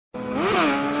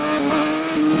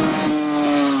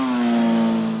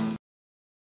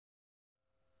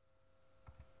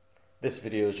This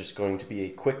video is just going to be a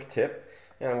quick tip,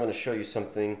 and I'm going to show you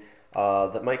something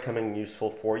that might come in useful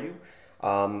for you.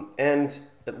 And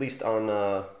at least on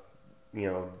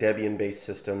Debian-based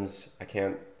systems, I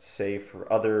can't say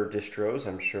for other distros.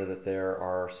 I'm sure that there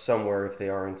are somewhere if they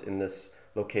aren't in this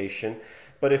location.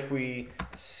 But if we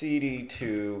cd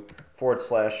to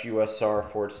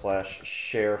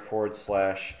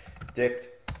 /usr/share/dict,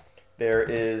 there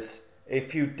is a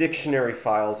few dictionary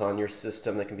files on your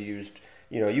system that can be used.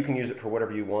 You can use it for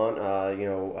whatever you want,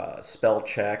 spell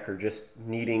check or just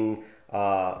needing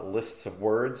lists of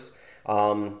words.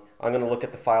 I'm going to look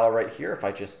at the file right here. If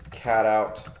I just cat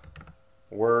out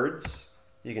words,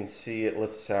 you can see it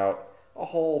lists out a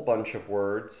whole bunch of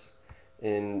words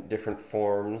in different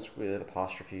forms with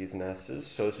apostrophes and s's.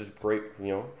 So this is great,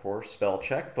 for spell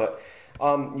check. But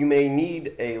you may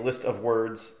need a list of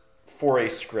words for a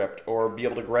script or be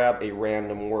able to grab a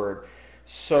random word.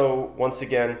 So once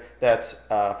again, that's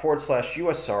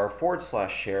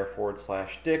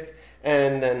 /usr/share/dict,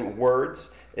 and then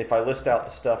words. If I list out the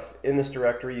stuff in this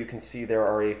directory, you can see there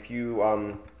are a few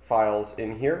files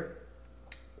in here.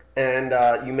 And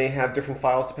you may have different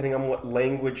files depending on what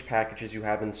language packages you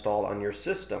have installed on your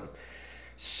system.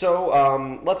 So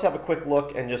let's have a quick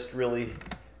look and just really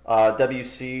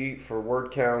WC for word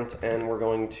count, and we're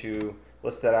going to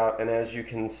list that out. And as you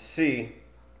can see,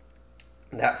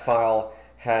 that file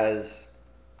has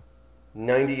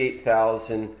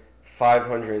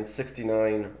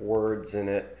 98,569 words in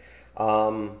it.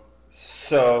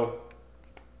 So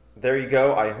there you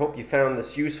go. I hope you found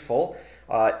this useful.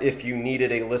 If you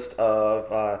needed a list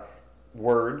of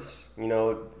words,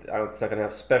 it's not going to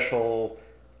have special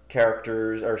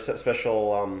characters or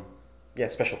special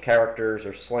characters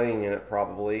or slang in it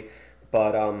probably.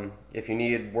 But if you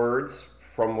needed words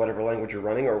from whatever language you're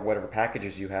running or whatever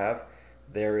packages you have,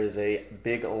 there is a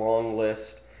big long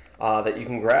list that you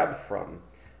can grab from.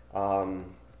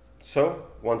 So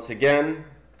once again,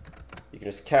 you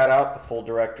can just cat out. The full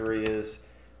directory is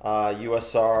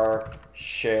usr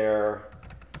share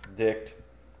dict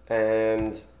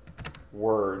and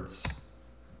words.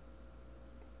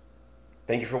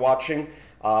 Thank you for watching.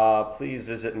 Please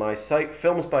visit my site,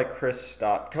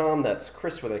 filmsbychris.com. That's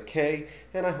Chris with a K,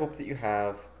 and I hope that you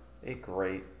have a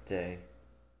great day.